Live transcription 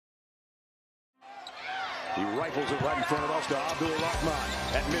He rifles it right in front of us to Abdul Rahman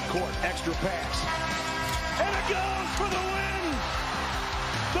at midcourt. Extra pass. And it goes for the win!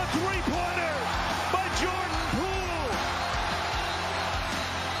 The three-pointer by Jordan Poole!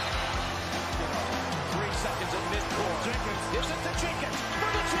 3 seconds at midcourt. Jenkins gives it to Jenkins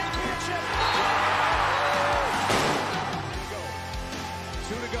for the championship!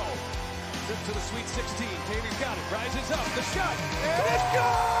 2 to go. Trip to the Sweet 16. Taylor's got it. Rises up. The shot. And it's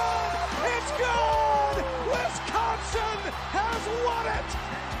good! It's good! Wisconsin has won it!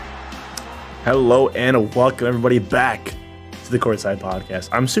 Hello and welcome everybody back to the Courtside Podcast.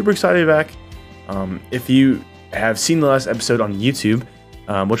 I'm super excited to be back. If you have seen the last episode on YouTube,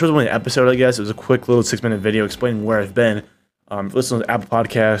 which was only an episode, I guess, it was a quick little 6-minute video explaining where I've been. Listen to Apple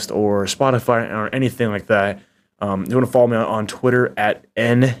Podcast or Spotify or anything like that. You want to follow me on Twitter at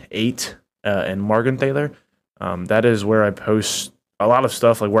N8 and Morgenthaler. That is where I post a lot of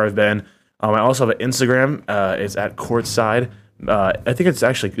stuff, like where I've been. I also have an Instagram. It's at Courtside. I think it's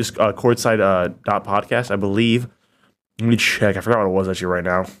actually just Courtside .podcast, I believe. Let me check. I forgot what it was actually right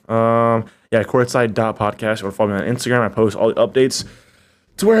now. Yeah, Courtside .podcast. Or follow me on Instagram. I post all the updates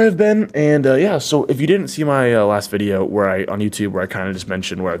to where I've been. And yeah, so if you didn't see my last video on YouTube where I kind of just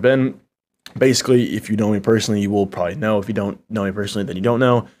mentioned where I've been, basically, if you know me personally, you will probably know. If you don't know me personally, then you don't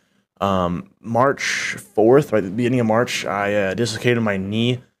know. March 4th, right at the beginning of March, I dislocated my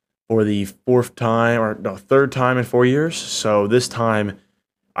knee for the third time in 4 years. So this time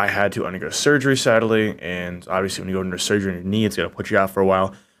I had to undergo surgery, sadly. And obviously when you go under surgery on your knee, it's going to put you out for a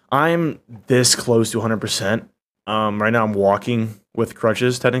while. I'm this close to 100%. Right now I'm walking with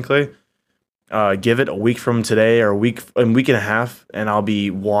crutches, technically. Give it a week from today or a week and a half, and I'll be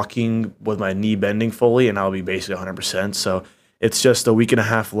walking with my knee bending fully, and I'll be basically 100%. So it's just a week and a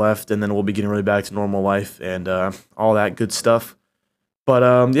half left, and then we'll be getting really back to normal life and all that good stuff. But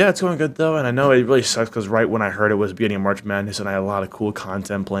yeah, it's going good though, and I know it really sucks because right when I heard it was beginning of March Madness, and I had a lot of cool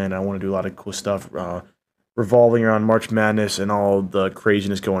content planned. I want to do a lot of cool stuff revolving around March Madness and all the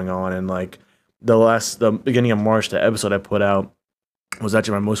craziness going on. And like the beginning of March, the episode I put out was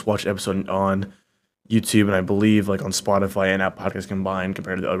actually my most watched episode on YouTube, and I believe like on Spotify and Apple Podcasts combined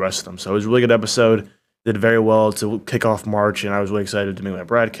compared to the rest of them. So it was a really good episode. Did very well to kick off March, and I was really excited to make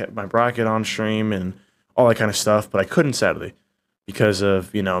my bracket on stream and all that kind of stuff. But I couldn't, sadly, because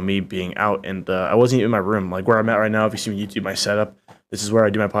of me being out, and I wasn't even in my room. Like where I'm at right now, if you see me on YouTube, my setup, this is where I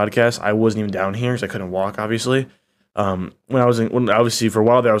do my podcast. I wasn't even down here because I couldn't walk, obviously. When obviously for a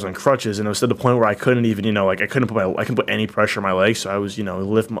while there I was on crutches, and it was to the point where I couldn't even I couldn't put any pressure on my legs, so I was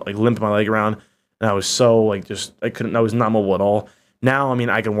limping my leg around, and I was so I was not mobile at all. Now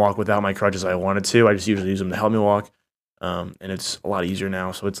I can walk without my crutches if I wanted to. I just usually use them to help me walk, and it's a lot easier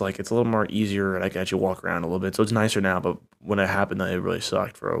now. So it's a little more easier, and I can actually walk around a little bit. So it's nicer now. But when it happened, it really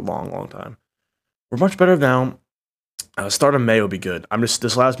sucked for a long time. We're much better now. Start of May will be good.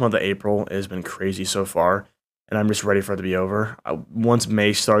 This last month of April has been crazy so far. And I'm just ready for it to be over. Once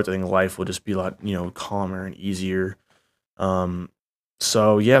May starts, I think life will just be a lot, calmer and easier.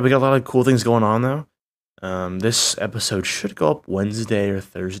 So yeah, we got a lot of cool things going on though. This episode should go up Wednesday or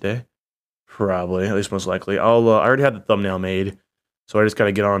Thursday, probably, at least most likely. I already had the thumbnail made, so I just got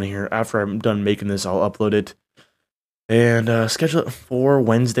to get on here. After I'm done making this, I'll upload it and schedule it for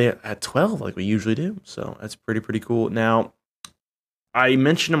Wednesday at 12, like we usually do. So that's pretty cool. Now, I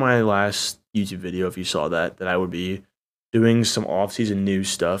mentioned in my last YouTube video, if you saw that I would be doing some off-season news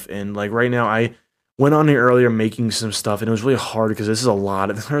stuff. And like right now, I went on here earlier making some stuff, and it was really hard because there's a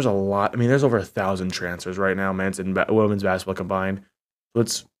lot. There's over 1,000 transfers right now, men's and women's basketball combined. So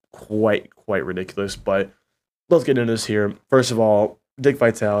it's quite ridiculous. But let's get into this here. First of all, Dick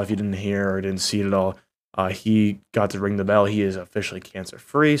Vitale, if you didn't hear or didn't see it at all, he got to ring the bell. He is officially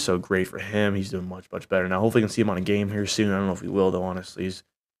cancer-free, so great for him. He's doing much better now. Hopefully, we can see him on a game here soon. I don't know if we will, though. Honestly, he's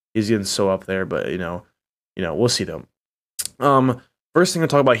getting so up there, but we'll see though. First thing to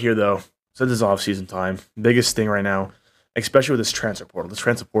talk about here, though, since it's off-season time, biggest thing right now, especially with this transfer portal. This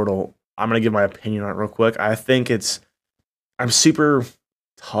transfer portal, I'm gonna give my opinion on it real quick. I think I'm super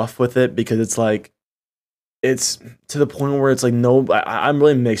tough with it because it's to the point where it's like I'm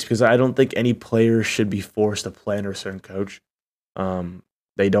really mixed because I don't think any player should be forced to play under a certain coach.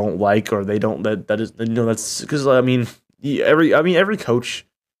 They don't like or they don't that's because every coach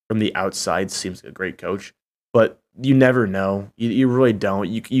from the outside seems like a great coach, but you never know. You really don't.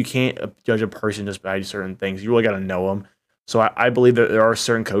 You can't judge a person just by certain things. You really got to know them. So I believe that there are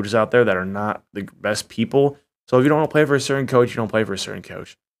certain coaches out there that are not the best people. So if you don't want to play for a certain coach, you don't play for a certain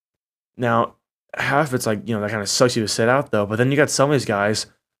coach. Now, half it's that kind of sucks you to sit out though. But then you got some of these guys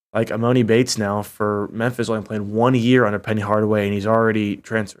like Emoni Bates now for Memphis only playing 1 year under Penny Hardaway, and he's already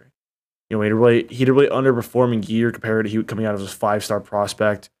transferring. he had a really underperforming year compared to he coming out as a 5-star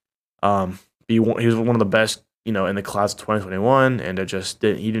prospect. He was one of the best, in the class of 2021, and he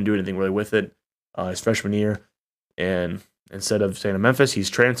didn't do anything really with it his freshman year. And instead of staying in Memphis, he's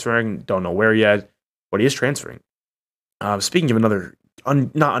transferring. Don't know where yet, but he is transferring. Speaking of another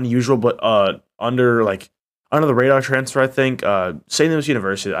not unusual, but under the radar transfer, I think St. Louis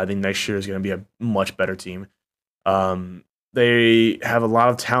University, I think next year is going to be a much better team. They have a lot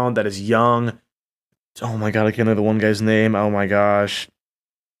of talent that is young. Oh my god, I can't know the one guy's name. Oh my gosh.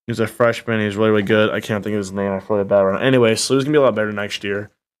 He was a freshman. He was really, really good. I can't think of his name. I feel like bad right now. Anyway, so he's going to be a lot better next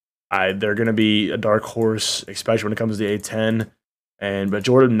year. They're going to be a dark horse, especially when it comes to the A10. But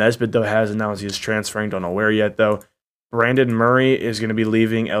Jordan Nesbitt, though, has announced he's transferring. Don't know where yet, though. Brandon Murray is going to be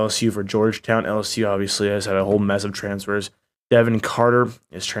leaving LSU for Georgetown. LSU obviously has had a whole mess of transfers. Devin Carter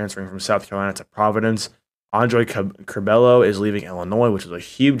is transferring from South Carolina to Providence. Andre Curbelo is leaving Illinois, which is a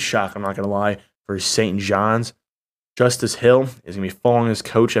huge shock, I'm not going to lie, for St. John's. Justice Hill is going to be following his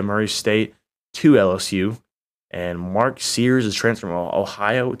coach at Murray State to LSU. And Mark Sears is transferring from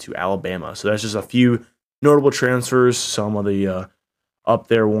Ohio to Alabama. So that's just a few notable transfers, some of the up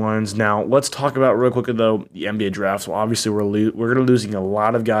there ones. Now, let's talk about real quickly, though, the NBA draft. So obviously, we're going to be losing a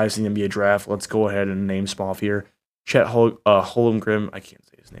lot of guys in the NBA draft. Let's go ahead and name some off here. Chet Holmgren. I can't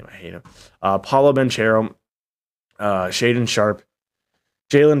say his name. I hate him. Paulo Banchero. Shaden Sharp.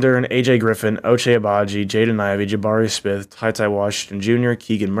 Jalen Duren, AJ Griffin, Ochai Agbaji, Jaden Ivey, Jabari Smith, Ty Washington Jr.,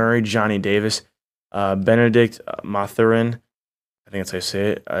 Keegan Murray, Johnny Davis, Benedict Mathurin, I think that's how you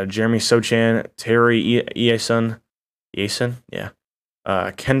say it, Jeremy Sochan, Terry Eason,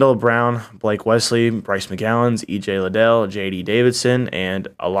 Kendall Brown, Blake Wesley, Bryce McGowans, EJ Liddell, JD Davidson, and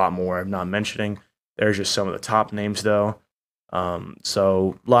a lot more I'm not mentioning. There's just some of the top names, though.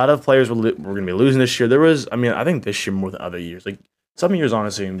 So a lot of players we're going to be losing this year. I think this year more than other years. Like, some years,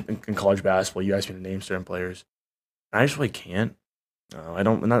 honestly, in college basketball, you ask me to name certain players. I just really can't. Not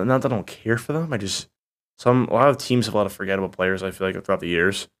that I don't care for them. A lot of teams have a lot of forgettable players, I feel like, throughout the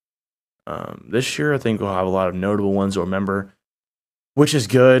years. This year, I think we'll have a lot of notable ones to remember, which is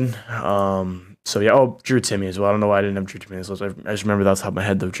good. Drew Timme as well. I don't know why I didn't have Drew Timme on this list. I just remember that off the top of my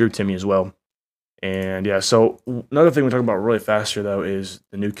head, though. Drew Timme as well. And yeah, so another thing we talk about really fast here, though, is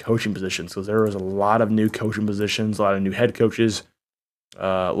the new coaching positions, because there was a lot of new coaching positions, a lot of new head coaches.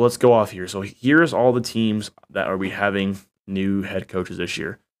 Let's go off here. So here's all the teams that are we having new head coaches this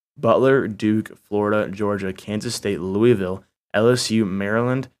year: Butler, Duke, Florida, Georgia, Kansas State, Louisville, LSU,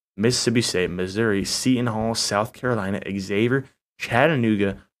 Maryland, Mississippi State, Missouri, Seton Hall, South Carolina, Xavier,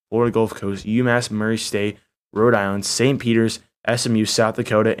 Chattanooga, Florida Gulf Coast, UMass, Murray State, Rhode Island, St. Peter's, SMU, South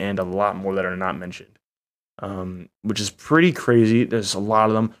Dakota, and a lot more that are not mentioned, which is pretty crazy. There's a lot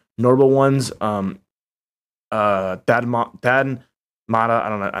of them. Notable ones, Thad Mata, I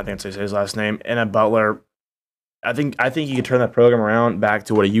don't know, I think that's how you say his last name, and at Butler. I think he could turn that program around back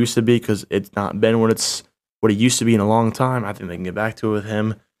to what it used to be, because it's not been what it used to be in a long time. I think they can get back to it with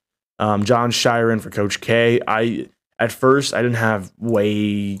him. John Shiren for Coach K. At first, I didn't have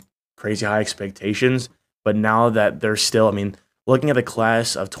way crazy high expectations, but now that they're still, looking at the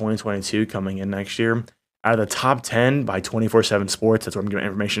class of 2022 coming in next year, out of the top 10 by 24/7 Sports, that's where I'm getting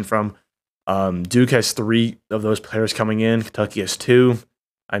information from, Duke has 3 of those players coming in. Kentucky has 2.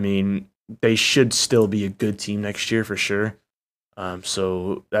 They should still be a good team next year for sure.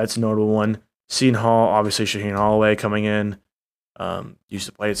 So that's a notable one. Seton Hall, obviously Shaheen Holloway coming in. Used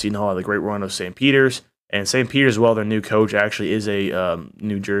to play at Seton Hall at the great run of St. Peter's. And St. Peter's, their new coach actually is a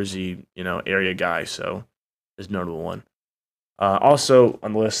New Jersey, area guy. So there's a notable one. Also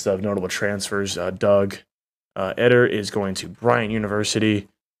on the list of notable transfers, Doug Eder is going to Bryant University,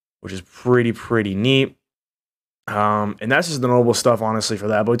 which is pretty neat. And that's just the notable stuff, honestly, for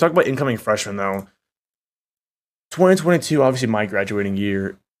that. But we talk about incoming freshmen, though. 2022, obviously my graduating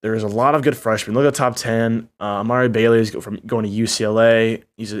year. There's a lot of good freshmen. Look at the top 10. Amari Bailey is going to UCLA.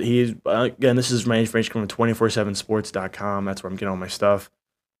 He's again, this is my information from 247sports.com. That's where I'm getting all my stuff.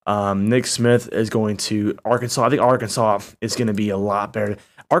 Nick Smith is going to Arkansas. I think Arkansas is going to be a lot better.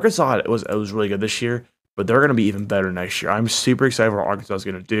 Arkansas was really good this year, but they're going to be even better next year. I'm super excited for what Arkansas is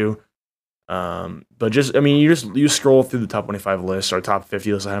going to do. But you scroll through the top 25 list or top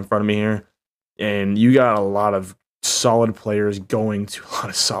 50 list I have in front of me here, and you got a lot of solid players going to a lot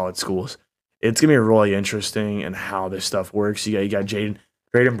of solid schools. It's gonna be really interesting in how this stuff works. You got Jaden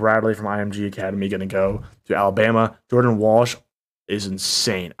Bradley from IMG Academy going to go to Alabama. Jordan Walsh is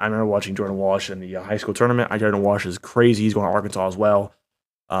insane. I remember watching Jordan Walsh in the high school tournament. Jordan Walsh is crazy. He's going to Arkansas as well.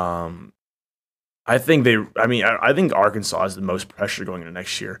 I think Arkansas is the most pressure going into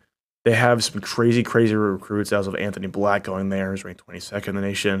next year. They have some crazy recruits as of Anthony Black going there. He's ranked 22nd in the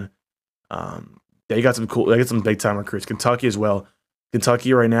nation. They got some big time recruits. Kentucky as well.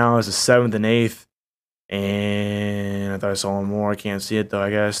 Kentucky right now is the 7th and 8th. And I thought I saw one more. I can't see it though, I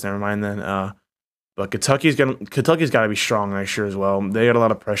guess. Never mind then. But Kentucky's got to be strong next year as well. They got a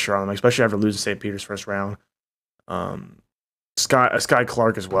lot of pressure on them, especially after losing St. Peter's first round. Sky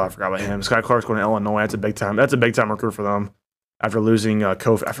Clark as well. I forgot about him. Sky Clark's going to Illinois. That's a big time recruit for them. After losing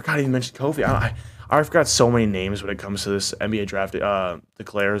Kofi, I forgot to even mention Kofi. I forgot so many names when it comes to this NBA draft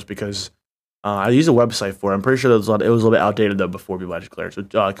declares because I used a website for it. I'm pretty sure it was a little bit outdated though before people had declared. So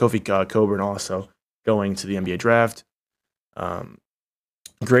Kofi Coburn also going to the NBA draft.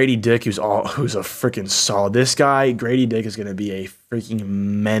 Grady Dick, who's a freaking solid. This guy, Grady Dick, is going to be a freaking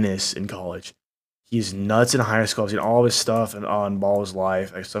menace in college. He's nuts in high school. I've seen all of his stuff on Ball's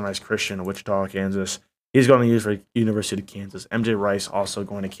Life, like Sunrise Christian, Wichita, Kansas. He's going to use for University of Kansas. MJ Rice also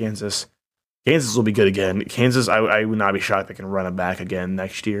going to Kansas. Kansas will be good again. Kansas, I would not be shocked if they can run it back again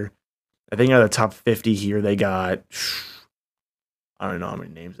next year. I think out of the top 50 here, they got, I don't know how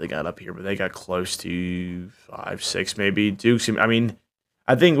many names they got up here, but they got close to 5, 6 maybe. Duke's, I mean,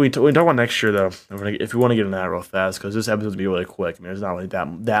 I think we talk about next year, though, if we want to get into that real fast, because this episode's going to be really quick. I mean, there's not really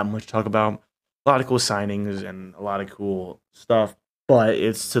that much to talk about. A lot of cool signings and a lot of cool stuff, but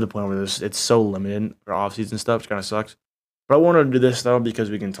it's to the point where it's so limited for offseason stuff, which kind of sucks. But I wanted to do this, though, because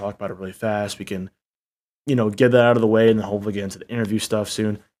we can talk about it really fast. We can, get that out of the way and then hopefully get into the interview stuff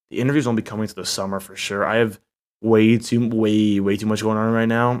soon. The interviews won't be coming to the summer for sure. I have way too much going on right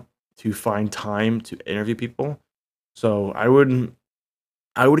now to find time to interview people. So I would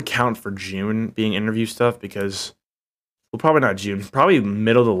count for June being interview stuff because, well, probably not June, probably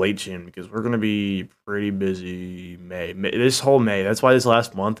middle to late June because we're going to be pretty busy May. This whole May. That's why this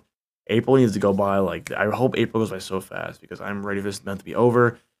last month, April needs to go by. Like, I hope April goes by so fast because I'm ready for this month to be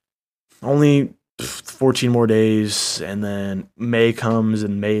over. Only 14 more days, and then May comes,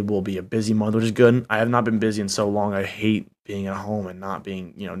 and May will be a busy month, which is good. I have not been busy in so long. I hate being at home and not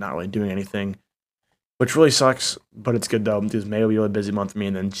being, not really doing anything, which really sucks, but it's good, though, because May will be a really busy month for me,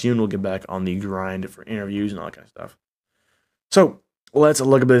 and then June will get back on the grind for interviews and all that kind of stuff. So let's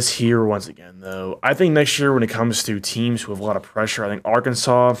look at this here once again, though. I think next year when it comes to teams who have a lot of pressure, I think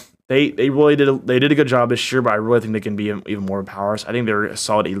Arkansas, they really did a good job this year, but I really think they can be even more powerhouse. I think they're a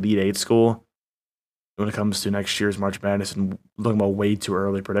solid Elite Eight school when it comes to next year's March Madness and looking about way too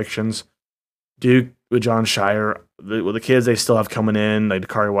early predictions. Duke with John Shire, the kids they still have coming in, like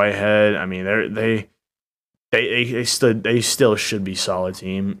Dakari Whitehead. I mean, they still should be a solid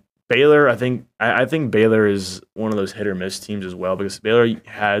team. Baylor, I think Baylor is one of those hit or miss teams as well because Baylor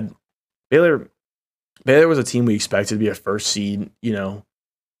was a team we expected to be a first seed. The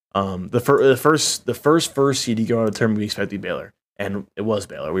first seed you go out of the tournament we expected to be Baylor. And it was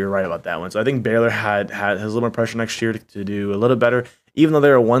Baylor. We were right about that one. So I think Baylor has a little more pressure next year to do a little better. Even though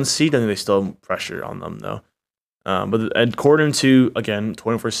they're a 1 seed, I think they still have pressure on them, though. But according to, again,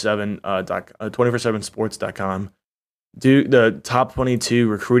 247sports.com, the top 22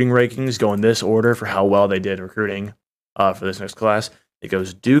 recruiting rankings go in this order for how well they did recruiting for this next class. It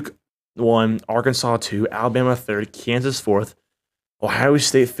goes Duke 1, Arkansas 2, Alabama 3rd, Kansas 4th, Ohio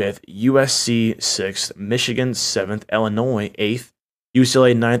State 5th, USC 6th, Michigan 7th, Illinois 8th,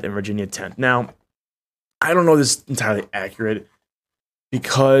 UCLA 9th, and Virginia 10th. Now, I don't know if this is entirely accurate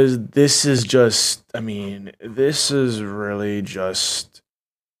because this is really just,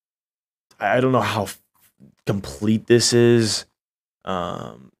 I don't know how complete this is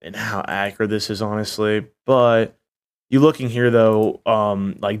and how accurate this is, honestly, but you looking here though,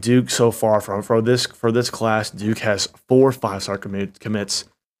 like Duke so far for this class, Duke has 4 5-star commits.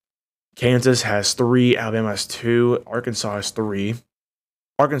 Kansas has 3, Alabama has 2, Arkansas has 3.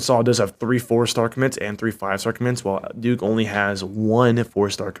 Arkansas does have 3 4-star commits and 3 5-star commits, while Duke only has 1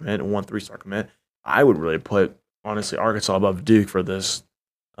 4-star commit and 1 3-star commit. I would really put, honestly, Arkansas above Duke for this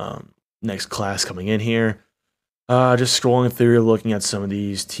next class coming in here. Just scrolling through, looking at some of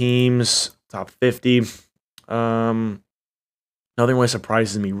these teams, top 50. Nothing really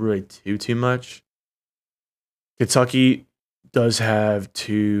surprises me really too much. Kentucky does have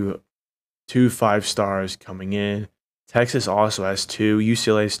two 5-stars coming in. Texas also has 2.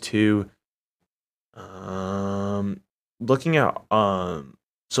 UCLA has 2. Looking at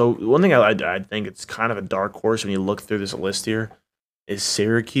so one thing I think it's kind of a dark horse when you look through this list here is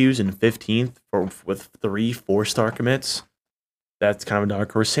Syracuse in 15th with 3 4-star commits. That's kind of a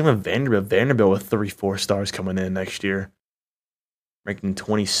dark horse. Same with Vanderbilt. Vanderbilt with 3 4-stars coming in next year, ranking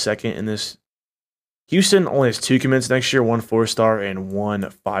 22nd in this. Houston only has 2 commits next year, 1 4-star and 1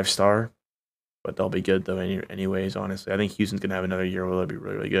 5-star. But they'll be good, though, anyways, honestly. I think Houston's going to have another year where they'll be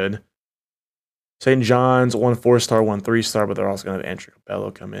really, really good. St. John's, 1 4-star, 1 3-star, but they're also going to have Andrew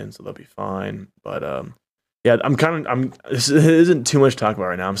Capello come in, so they'll be fine. But yeah, this isn't too much to talk about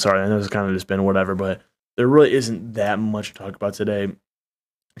right now. I'm sorry. I know it's kind of just been whatever, but there really isn't that much to talk about today.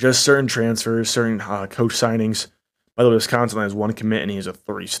 Just certain transfers, certain coach signings. By the way, Wisconsin has 1 commit, and he's a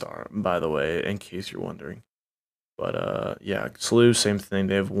 3-star, by the way, in case you're wondering. But yeah, SLU, same thing.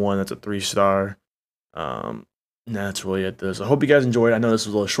 They have 1 that's a 3-star. That's really it. So I hope you guys enjoyed. I know this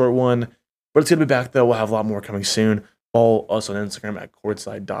was a little short one, but it's going to be back, though. We'll have a lot more coming soon. Follow us on Instagram at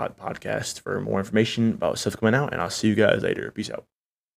courtside.podcast for more information about stuff coming out, and I'll see you guys later. Peace out.